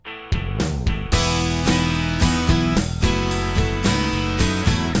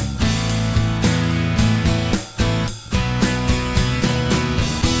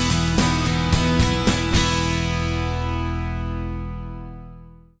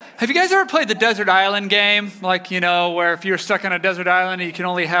Have you guys ever played the desert island game? Like, where if you're stuck on a desert island and you can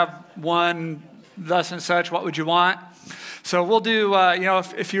only have one thus and such, what would you want? So we'll do,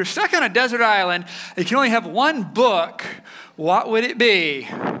 if you're stuck on a desert island, you can only have one book, what would it be?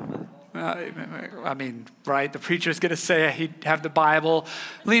 Right? The preacher's going to say he'd have the Bible.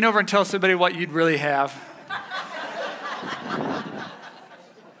 Lean over and tell somebody what you'd really have.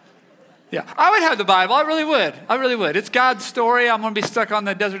 Yeah, I would have the Bible. I really would. It's God's story. I'm going to be stuck on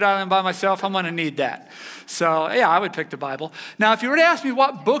the desert island by myself. I'm going to need that. So, yeah, I would pick the Bible. Now, if you were to ask me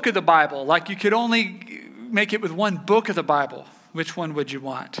what book of the Bible, like you could only make it with one book of the Bible, which one would you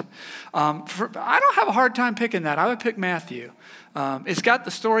want? I don't have a hard time picking that. I would pick Matthew. It's got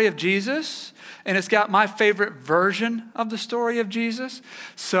the story of Jesus, and it's got my favorite version of the story of Jesus.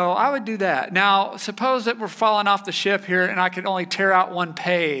 So I would do that. Now, suppose that we're falling off the ship here and I could only tear out one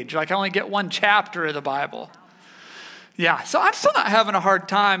page. Like I only get one chapter of the Bible. Yeah, so I'm still not having a hard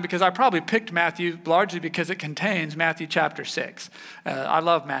time because I probably picked Matthew largely because it contains Matthew chapter 6. I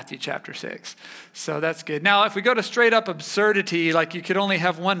love Matthew chapter 6. So that's good. Now, if we go to straight up absurdity, like you could only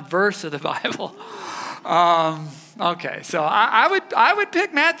have one verse of the Bible. Okay, so I would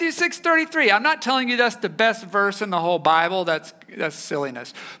pick Matthew 6:33. I'm not telling you that's the best verse in the whole Bible. That's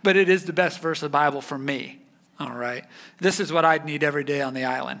silliness. But it is the best verse of the Bible for me. All right. This is what I'd need every day on the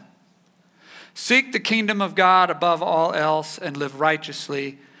island. Seek the kingdom of God above all else and live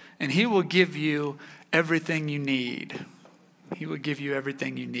righteously, and he will give you everything you need. He will give you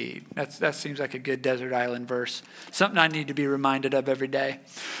everything you need. That seems like a good desert island verse. Something I need to be reminded of every day.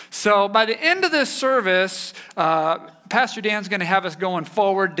 So by the end of this service, Pastor Dan's going to have us going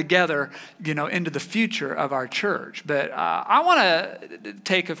forward together, into the future of our church. But I want to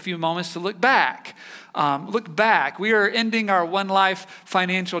take a few moments to look back. We are ending our One Life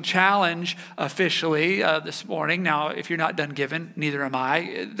Financial Challenge officially this morning. Now, if you're not done giving, neither am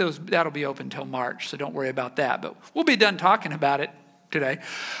I. That'll be open until March, so don't worry about that. But we'll be done talking about it today.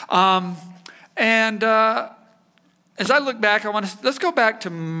 As I look back, let's go back to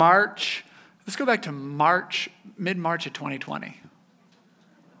March. Let's go back to mid-March of 2020.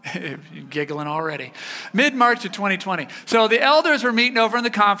 You're giggling already. Mid-March of 2020. So the elders were meeting over in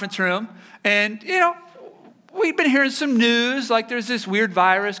the conference room, and, we've been hearing some news, like there's this weird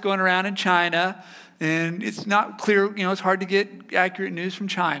virus going around in China, and it's not clear, it's hard to get accurate news from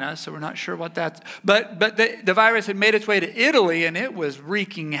China, so we're not sure what that's, but the virus had made its way to Italy, and it was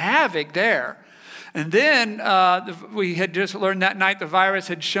wreaking havoc there. And then we had just learned that night the virus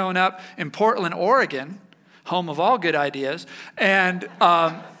had shown up in Portland, Oregon, home of all good ideas, and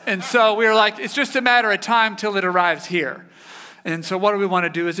so we were like, it's just a matter of time till it arrives here. And so what do we want to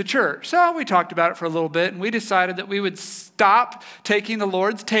do as a church? So we talked about it for a little bit, and we decided that we would stop taking the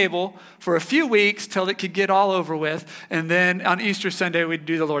Lord's table for a few weeks till it could get all over with, and then on Easter Sunday, we'd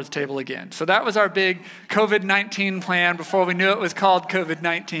do the Lord's table again. So that was our big COVID-19 plan before we knew it was called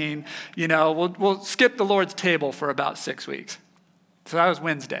COVID-19. We'll skip the Lord's table for about 6 weeks. So that was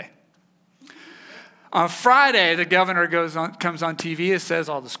Wednesday. On Friday, the governor comes on TV and says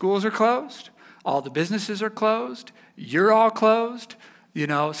all the schools are closed, all the businesses are closed, you're all closed,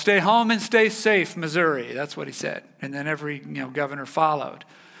 stay home and stay safe, Missouri. That's what he said. And then every, governor followed.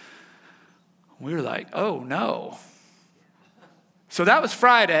 We were like, oh no. So that was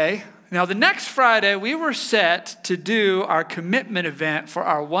Friday. Now the next Friday, we were set to do our commitment event for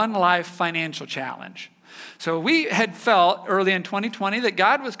our One Life Financial Challenge. So we had felt early in 2020 that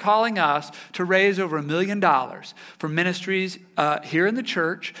God was calling us to raise over $1 million for ministries here in the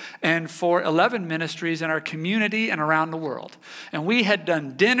church and for 11 ministries in our community and around the world. And we had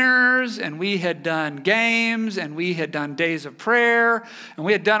done dinners, and we had done games, and we had done days of prayer, and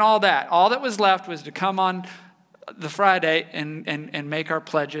we had done all that. All that was left was to come on the Friday and make our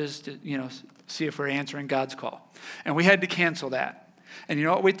pledges to, see if we're answering God's call. And we had to cancel that. And you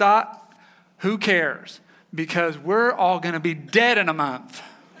know what we thought? Who cares? Because we're all going to be dead in a month.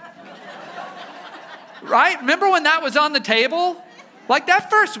 Right? Remember when that was on the table? Like that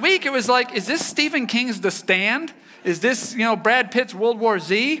first week, it was like, is this Stephen King's The Stand? Is this, Brad Pitt's World War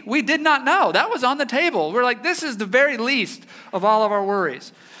Z? We did not know. That was on the table. We're like, this is the very least of all of our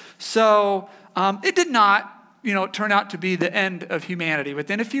worries. So it did not, turn out to be the end of humanity.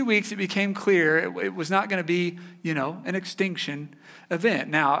 Within a few weeks, it became clear it was not going to be, an extinction event.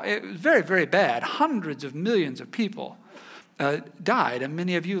 Now, it was very, very bad. Hundreds of millions of people died, and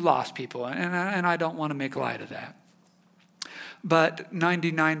many of you lost people, and I don't want to make light of that. But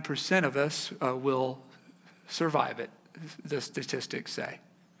 99% of us will survive it, the statistics say.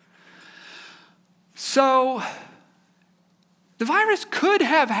 So The virus could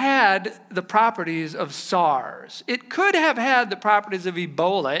have had the properties of SARS. It could have had the properties of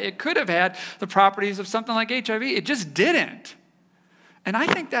Ebola. It could have had the properties of something like HIV. It just didn't. And I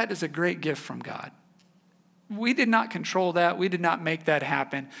think that is a great gift from God. We did not control that. We did not make that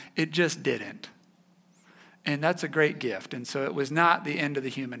happen. It just didn't. And that's a great gift. And so it was not the end of the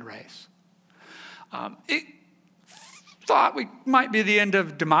human race. It thought we might be the end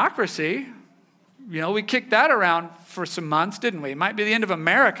of democracy. You know, we kicked that around for some months, didn't we? It might be the end of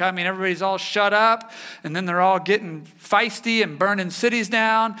America. I mean, everybody's all shut up, and then they're all getting feisty and burning cities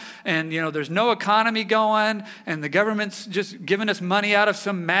down, and, you know, there's no economy going, and the government's just giving us money out of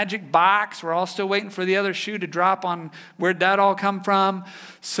some magic box. We're all still waiting for the other shoe to drop on where'd that all come from.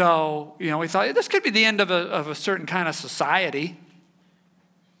 So, you know, we thought this could be the end of a certain kind of society.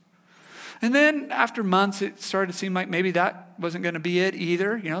 And then after months, it started to seem like maybe that wasn't going to be it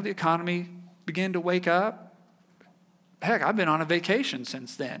either. You know, the economy began to wake up. Heck, I've been on a vacation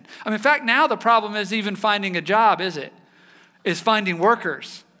since then. I mean, in fact, now the problem is even finding a job, is it? Is finding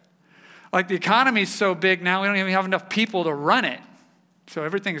workers. Like the economy is so big now, we don't even have enough people to run it. So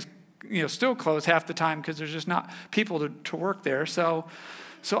everything's, you know, still closed half the time because there's just not people to work there. So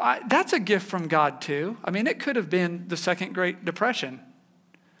that's a gift from God too. I mean, it could have been the Second Great Depression.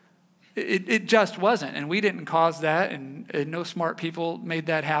 It just wasn't, and we didn't cause that, and no smart people made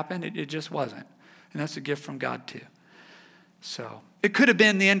that happen. It just wasn't, and that's a gift from God too. So it could have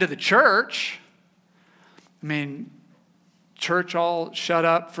been the end of the church. I mean, church all shut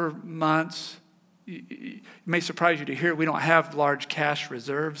up for months. It may surprise you to hear we don't have large cash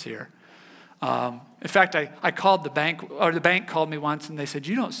reserves here. In fact, I called the bank, or the bank called me once, and they said,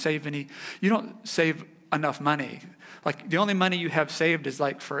 you don't save enough money. Like the only money you have saved is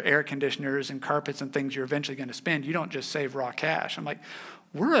like for air conditioners and carpets and things you're eventually going to spend. You don't just save raw cash. I'm like,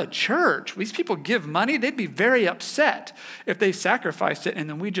 we're a church. These people give money. They'd be very upset if they sacrificed it and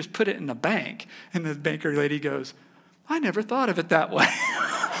then we just put it in the bank. And the banker lady goes, I never thought of it that way.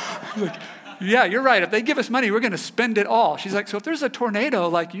 Like, yeah, you're right. If they give us money, we're going to spend it all. She's like, so if there's a tornado,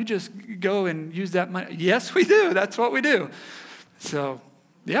 like you just go and use that money. Yes, we do. That's what we do. So,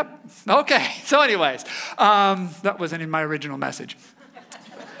 yep. Okay. So anyways, that wasn't in my original message.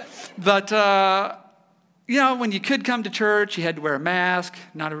 But, you know, when you could come to church, you had to wear a mask.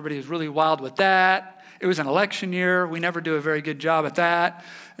 Not everybody was really wild with that. It was an election year. We never do a very good job at that.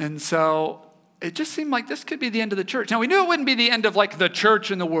 And so it just seemed like this could be the end of the church. Now, we knew it wouldn't be the end of like the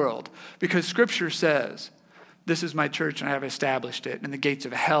church in the world because Scripture says, this is my church and I have established it, and the gates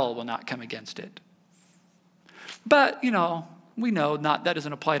of hell will not come against it. But, you know, we know that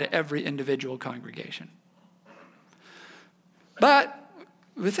doesn't apply to every individual congregation. But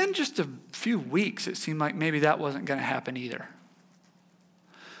within just a few weeks, it seemed like maybe that wasn't going to happen either.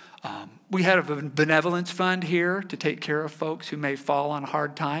 We had a benevolence fund here to take care of folks who may fall on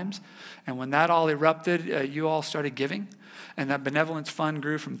hard times. And when that all erupted, you all started giving. And that benevolence fund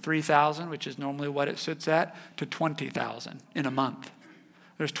grew from $3,000, which is normally what it sits at, to $20,000 in a month.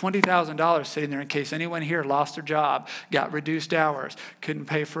 There's $20,000 sitting there in case anyone here lost their job, got reduced hours, couldn't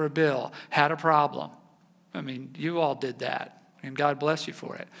pay for a bill, had a problem. I mean, you all did that, and God bless you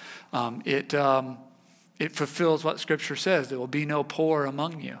for it. It fulfills what Scripture says. There will be no poor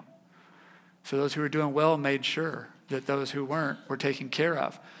among you. So those who were doing well made sure that those who weren't were taken care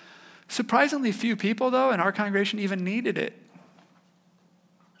of. Surprisingly few people, though, in our congregation even needed it.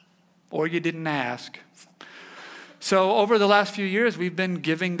 Or you didn't ask. So over the last few years, we've been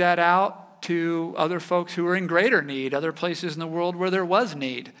giving that out to other folks who are in greater need, other places in the world where there was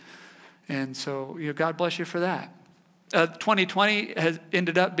need. And so, you know, God bless you for that. 2020 has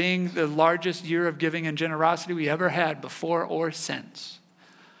ended up being the largest year of giving and generosity we ever had before or since.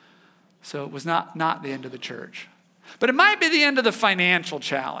 So it was not the end of the church. But it might be the end of the financial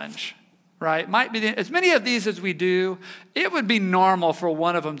challenge, right? It might be as many of these as we do, it would be normal for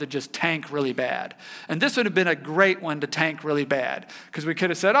one of them to just tank really bad. And this would have been a great one to tank really bad because we could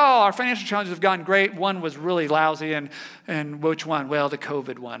have said, oh, our financial challenges have gone great. One was really lousy. And which one? Well, the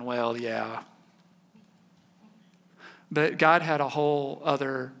COVID one. Well, yeah. But God had a whole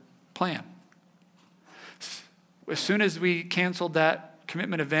other plan. As soon as we canceled that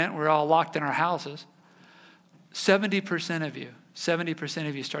commitment event, we're all locked in our houses. 70% of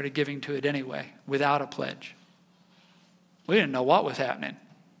you started giving to it anyway, without a pledge. We didn't know what was happening.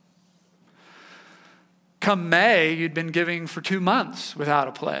 Come May, you'd been giving for 2 months without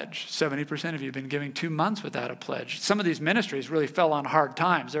a pledge. 70% of you have been giving 2 months without a pledge. Some of these ministries really fell on hard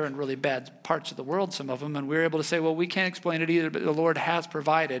times. They're in really bad parts of the world, some of them, and we were able to say, well, we can't explain it either, but the Lord has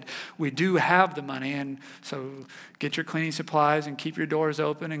provided. We do have the money, and so get your cleaning supplies and keep your doors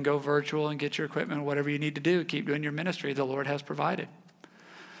open and go virtual and get your equipment, whatever you need to do. Keep doing your ministry. The Lord has provided.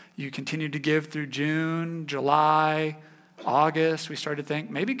 You continue to give through June, July, August. We started to think,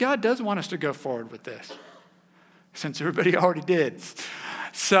 maybe God does want us to go forward with this, since everybody already did.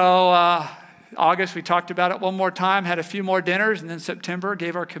 So August, we talked about it one more time, had a few more dinners, and then September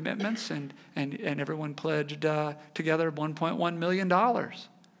gave our commitments, and everyone pledged together $1.1 million. I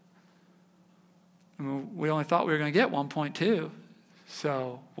mean, we only thought we were going to get 1.2,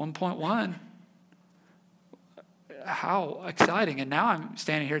 so 1.1. How exciting. And now I'm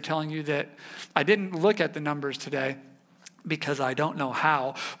standing here telling you that I didn't look at the numbers today because I don't know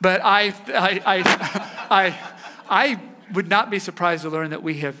how, but I would not be surprised to learn that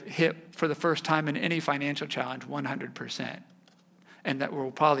we have hit, for the first time in any financial challenge, 100%. And that we'll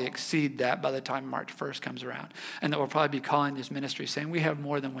probably exceed that by the time March 1st comes around. And that we'll probably be calling this ministry saying, we have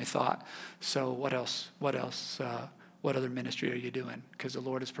more than we thought. So what else? What other ministry are you doing? Because the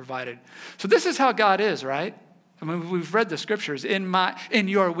Lord has provided. So this is how God is, right? I mean, we've read the scriptures. In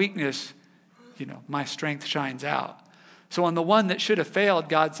your weakness, my strength shines out. So on the one that should have failed,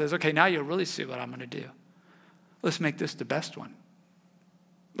 God says, okay, now you'll really see what I'm going to do. Let's make this the best one.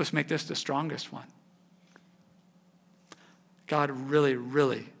 Let's make this the strongest one. God really,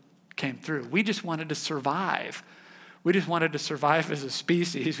 really came through. We just wanted to survive. We just wanted to survive as a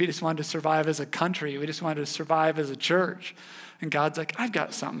species. We just wanted to survive as a country. We just wanted to survive as a church. And God's like, I've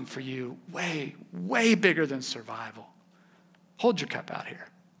got something for you way, way bigger than survival. Hold your cup out here.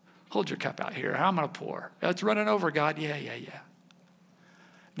 Hold your cup out here. I'm going to pour. It's running over, God. Yeah.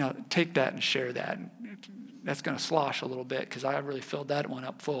 Now, take that and share that. That's going to slosh a little bit because I really filled that one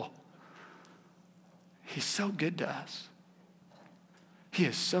up full. He's so good to us. He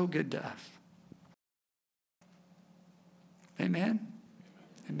is so good to us. Amen?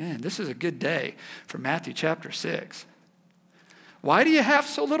 Amen. This is a good day for Matthew chapter 6. Why do you have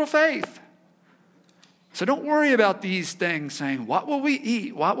so little faith? So don't worry about these things saying, what will we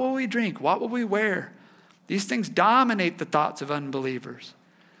eat? What will we drink? What will we wear? These things dominate the thoughts of unbelievers.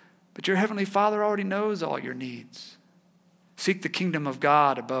 But your heavenly Father already knows all your needs. Seek the kingdom of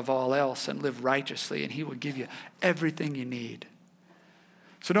God above all else and live righteously, and he will give you everything you need.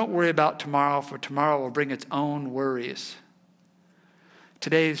 So don't worry about tomorrow, for tomorrow will bring its own worries.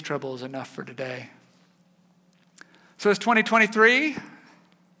 Today's trouble is enough for today. So it's 2023.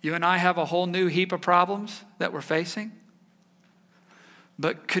 You and I have a whole new heap of problems that we're facing.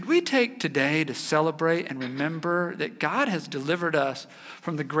 But could we take today to celebrate and remember that God has delivered us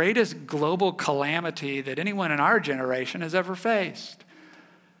from the greatest global calamity that anyone in our generation has ever faced?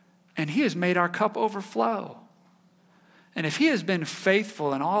 And he has made our cup overflow. And if he has been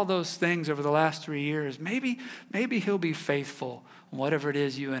faithful in all those things over the last 3 years, maybe he'll be faithful in whatever it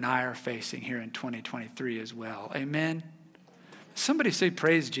is you and I are facing here in 2023 as well. Amen? Somebody say,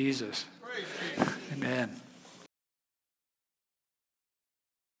 praise Jesus. Praise Jesus. Amen.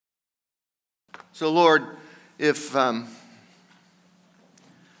 So, Lord, if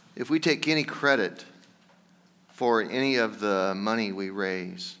we take any credit for any of the money we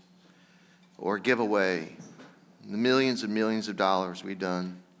raise or give away, the millions and millions of dollars we've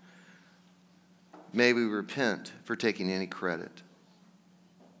done, may we repent for taking any credit.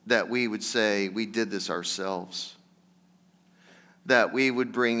 That we would say we did this ourselves. That we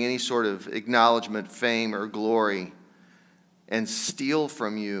would bring any sort of acknowledgement, fame, or glory and steal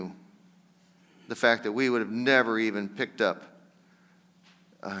from you the fact that we would have never even picked up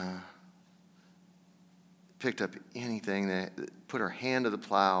anything, that put our hand to the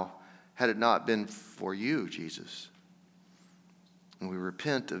plow, had it not been for you, Jesus. And we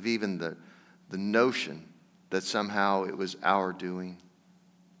repent of even the notion that somehow it was our doing.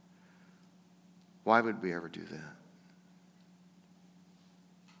 Why would we ever do that?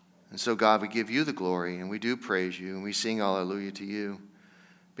 And so, God, we give you the glory, and we do praise you, and we sing hallelujah to you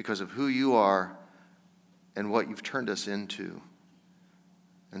because of who you are and what you've turned us into.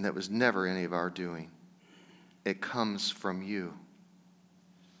 And that was never any of our doing. It comes from you.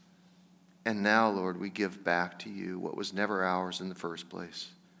 And now, Lord, we give back to you what was never ours in the first place.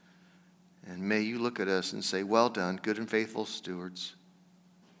 And may you look at us and say, well done, good and faithful stewards.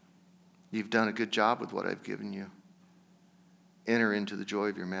 You've done a good job with what I've given you. Enter into the joy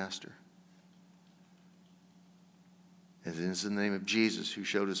of your master. It is in the name of Jesus who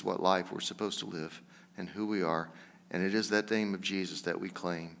showed us what life we're supposed to live and who we are. And it is that name of Jesus that we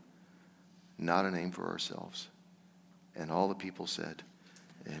claim. not a name for ourselves. And all the people said,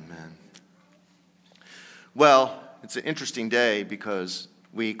 amen. Well, it's an interesting day because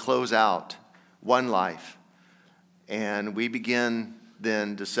we close out one life and we begin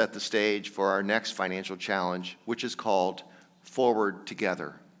then to set the stage for our next financial challenge, which is called Forward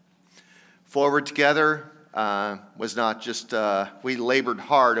Together. Forward Together was not just, we labored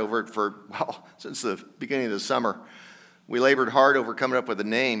hard over it since the beginning of the summer. We labored hard over coming up with a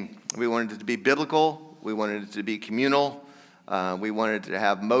name. We wanted it to be biblical. We wanted it to be communal. We wanted to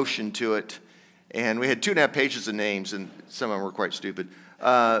have motion to it. And we had 2.5 pages of names, and some of them were quite stupid.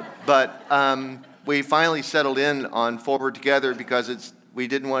 But we finally settled in on Forward Together because we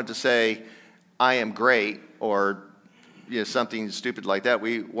didn't want it to say, I am great, or something stupid like that.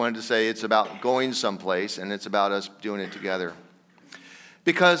 We wanted to say it's about going someplace, and it's about us doing it together.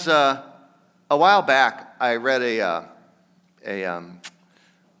 Because a while back, I read an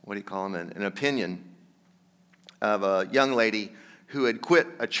opinion of a young lady who had quit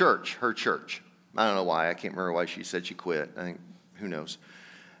her church. I don't know why. I can't remember why she said she quit. I think, who knows?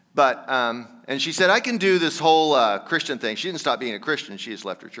 But, and she said, I can do this whole Christian thing. She didn't stop being a Christian. She just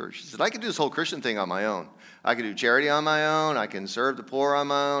left her church. She said, I can do this whole Christian thing on my own. I can do charity on my own. I can serve the poor on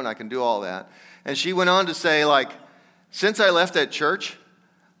my own. I can do all that. And she went on to say, since I left that church,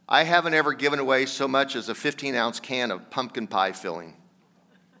 I haven't ever given away so much as a 15-ounce can of pumpkin pie filling.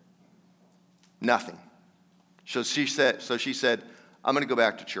 Nothing. So she said, I'm going to go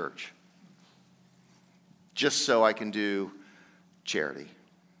back to church just so I can do charity,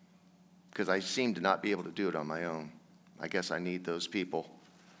 because I seem to not be able to do it on my own. I guess I need those people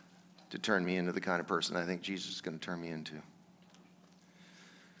to turn me into the kind of person I think Jesus is going to turn me into.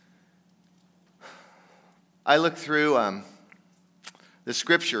 I look through the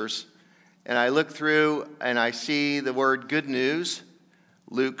scriptures, and I look through and I see the word good news.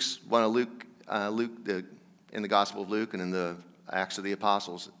 Luke in the Gospel of Luke and in the Acts of the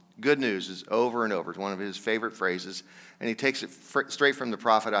Apostles. Good news is over and over. It's one of his favorite phrases. And he takes it straight from the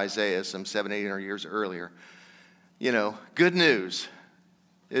prophet Isaiah some 700-800 years earlier. Good news.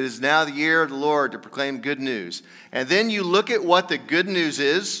 It is now the year of the Lord to proclaim good news. And then you look at what the good news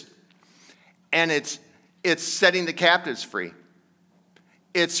is, and it's setting the captives free.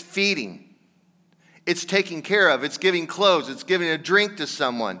 It's feeding. It's taking care of. It's giving clothes. It's giving a drink to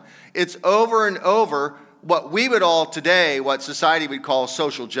someone. It's over and over what we would all today, what society would call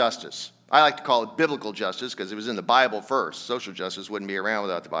social justice. I like to call it biblical justice because it was in the Bible first. Social justice wouldn't be around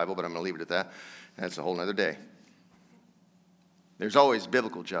without the Bible, but I'm going to leave it at that. That's a whole other day. There's always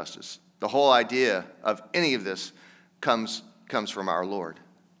biblical justice. The whole idea of any of this comes from our Lord,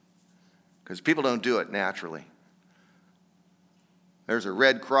 because people don't do it naturally. There's a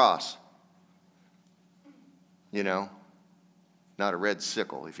red cross, not a red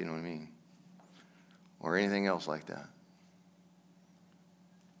sickle, if you know what I mean, or anything else like that.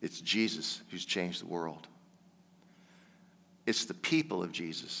 It's Jesus who's changed the world. It's the people of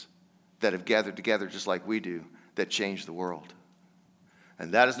Jesus that have gathered together just like we do that changed the world.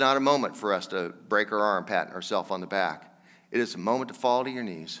 And that is not a moment for us to break our arm, patting ourselves on the back. It is a moment to fall to your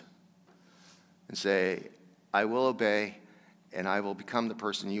knees and say, I will obey, and I will become the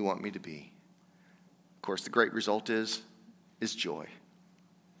person you want me to be. Of course, the great result is joy.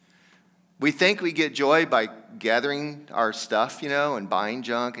 We think we get joy by gathering our stuff, and buying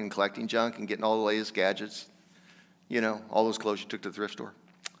junk and collecting junk and getting all the latest gadgets, all those clothes you took to the thrift store.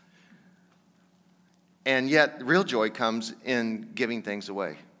 And yet, real joy comes in giving things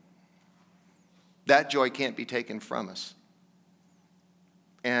away. That joy can't be taken from us.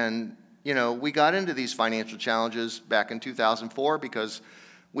 And, we got into these financial challenges back in 2004 because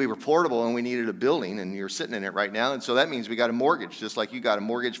we were portable and we needed a building, and you're sitting in it right now. And so that means we got a mortgage, just like you got a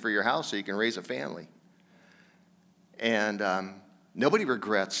mortgage for your house so you can raise a family. And nobody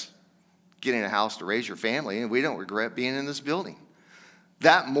regrets getting a house to raise your family, and we don't regret being in this building.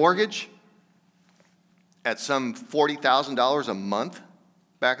 That mortgage at some $40,000 a month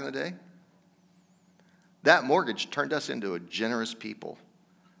back in the day, that mortgage turned us into a generous people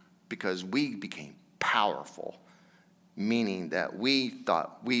because we became powerful, meaning that we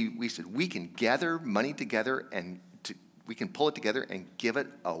thought, we said, we can gather money together and we can pull it together and give it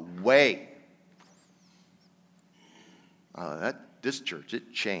away. This church,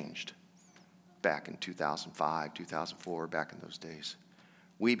 it changed back in 2005, 2004, back in those days.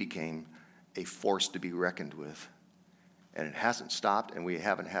 We became a force to be reckoned with. And it hasn't stopped, and we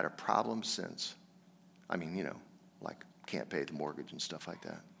haven't had a problem since. I mean, like can't pay the mortgage and stuff like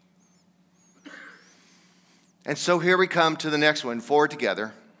that. And so here we come to the next one, Forward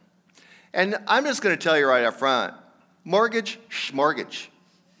Together. And I'm just going to tell you right up front, mortgage, schmortgage.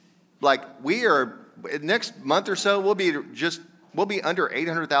 like we are, next month or so, we'll be under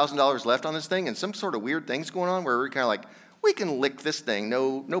 $800,000 left on this thing, and some sort of weird things going on where we're kind of like, we can lick this thing,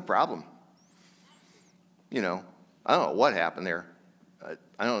 no problem. You know, I don't know what happened there.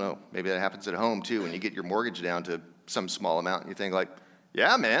 I don't know. Maybe that happens at home too, when you get your mortgage down to some small amount, and you think like,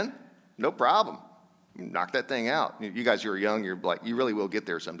 yeah, man, no problem. Knock that thing out. You guys who are young, you're like, you really will get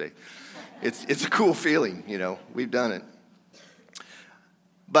there someday. It's a cool feeling, you know. We've done it.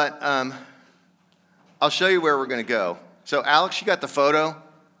 But I'll show you where we're going to go. So, Alex, you got the photo?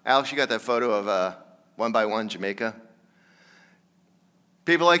 Alex, you got that photo of One by One Jamaica?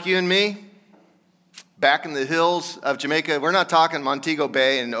 People like you and me, back in the hills of Jamaica, we're not talking Montego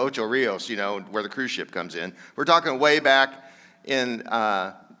Bay and Ocho Rios, you know, where the cruise ship comes in. We're talking way back in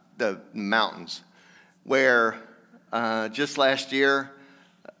the mountains, where just last year,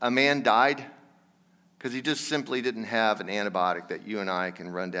 a man died because he just simply didn't have an antibiotic that you and I can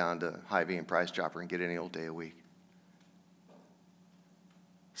run down to Hy-Vee and Price Chopper and get any old day a week.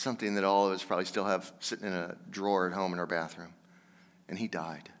 Something that all of us probably still have sitting in a drawer at home in our bathroom. And he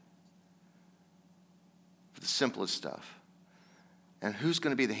died. For the simplest stuff. And who's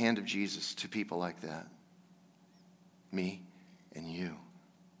going to be the hand of Jesus to people like that? Me and you.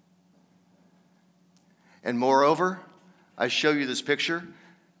 And moreover, I show you this picture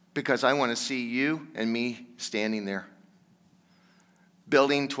because I want to see you and me standing there.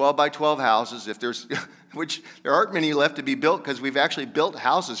 Building 12 by 12 houses, if there's, which there aren't many left to be built because we've actually built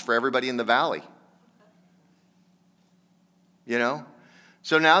houses for everybody in the valley. You know?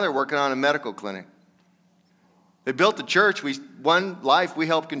 So now they're working on a medical clinic. They built the church. One Life, we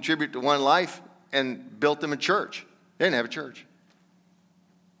helped contribute to One Life and built them a church. They didn't have a church.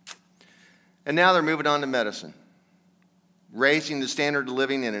 And now they're moving on to medicine. Raising the standard of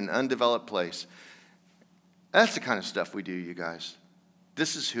living in an undeveloped place. That's the kind of stuff we do, you guys.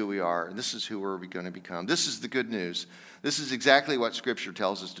 This is who we are. This is who we're going to become. This is the good news. This is exactly what Scripture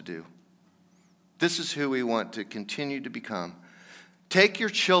tells us to do. This is who we want to continue to become. Take your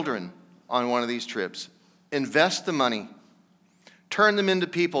children on one of these trips. Invest the money. Turn them into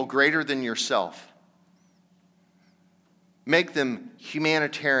people greater than yourself. Make them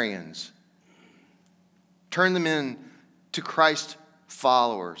humanitarians. Turn them into Christ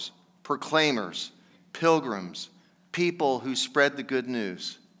followers, proclaimers, pilgrims, people who spread the good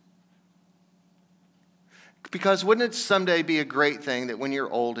news. Because wouldn't it someday be a great thing that when you're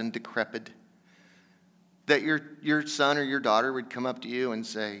old and decrepit, that your son or your daughter would come up to you and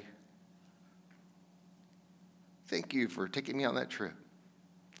say, thank you for taking me on that trip.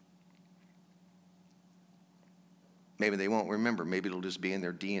 Maybe they won't remember. Maybe it'll just be in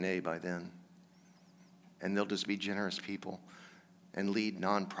their DNA by then. And they'll just be generous people and lead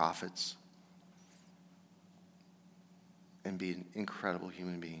nonprofits and be incredible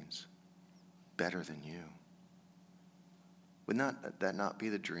human beings, better than you. Would that not be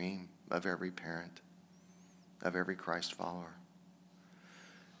the dream of every parent, of every Christ follower?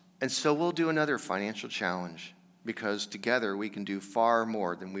 And so we'll do another financial challenge because together we can do far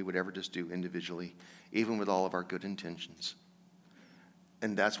more than we would ever just do individually, even with all of our good intentions.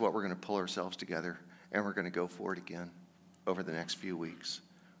 And that's what we're going to pull ourselves together, and we're going to go for it again over the next few weeks.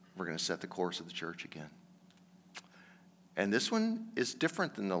 We're going to set the course of the church again. And this one is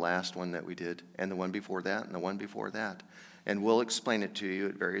different than the last one that we did, and the one before that, and the one before that. And we'll explain it to you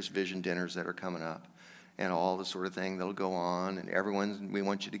at various vision dinners that are coming up, and all the sort of thing that'll go on. And we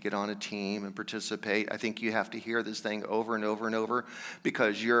want you to get on a team and participate. I think you have to hear this thing over and over and over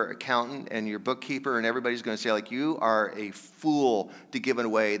because your accountant and your bookkeeper and everybody's going to say, like, you are a fool to give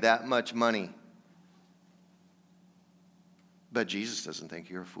away that much money. But Jesus doesn't think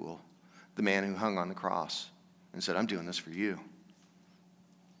you're a fool. The man who hung on the cross and said, I'm doing this for you.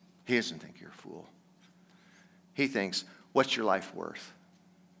 He doesn't think you're a fool. He thinks, what's your life worth?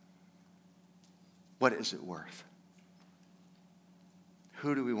 What is it worth?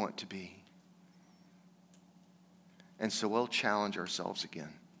 Who do we want to be? And so we'll challenge ourselves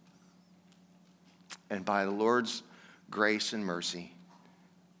again. And by the Lord's grace and mercy,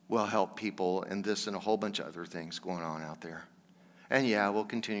 we'll help people in this and a whole bunch of other things going on out there. And yeah, we'll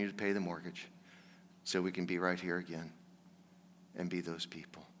continue to pay the mortgage so we can be right here again and be those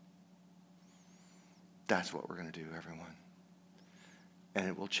people. That's what we're going to do, everyone. And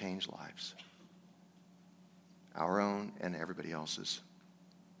it will change lives. Our own and everybody else's.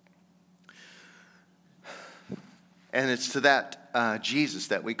 And it's to that Jesus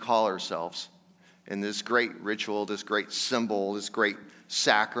that we call ourselves in this great ritual, this great symbol, this great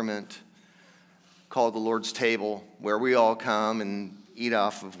sacrament called the Lord's table, where we all come and eat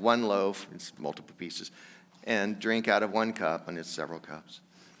off of one loaf, it's multiple pieces, and drink out of one cup, and it's several cups.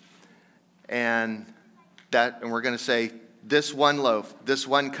 And we're going to say, this one loaf, this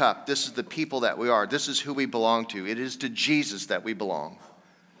one cup, this is the people that we are. This is who we belong to. It is to Jesus that we belong.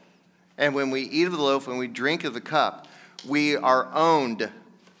 And when we eat of the loaf, when we drink of the cup, we are owned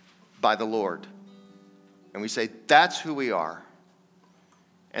by the Lord. And we say, that's who we are.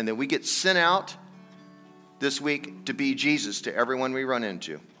 And then we get sent out this week to be Jesus to everyone we run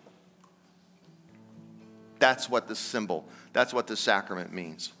into. That's what the symbol, that's what the sacrament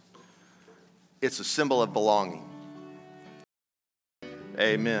means. It's a symbol of belonging.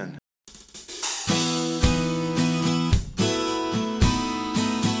 Amen.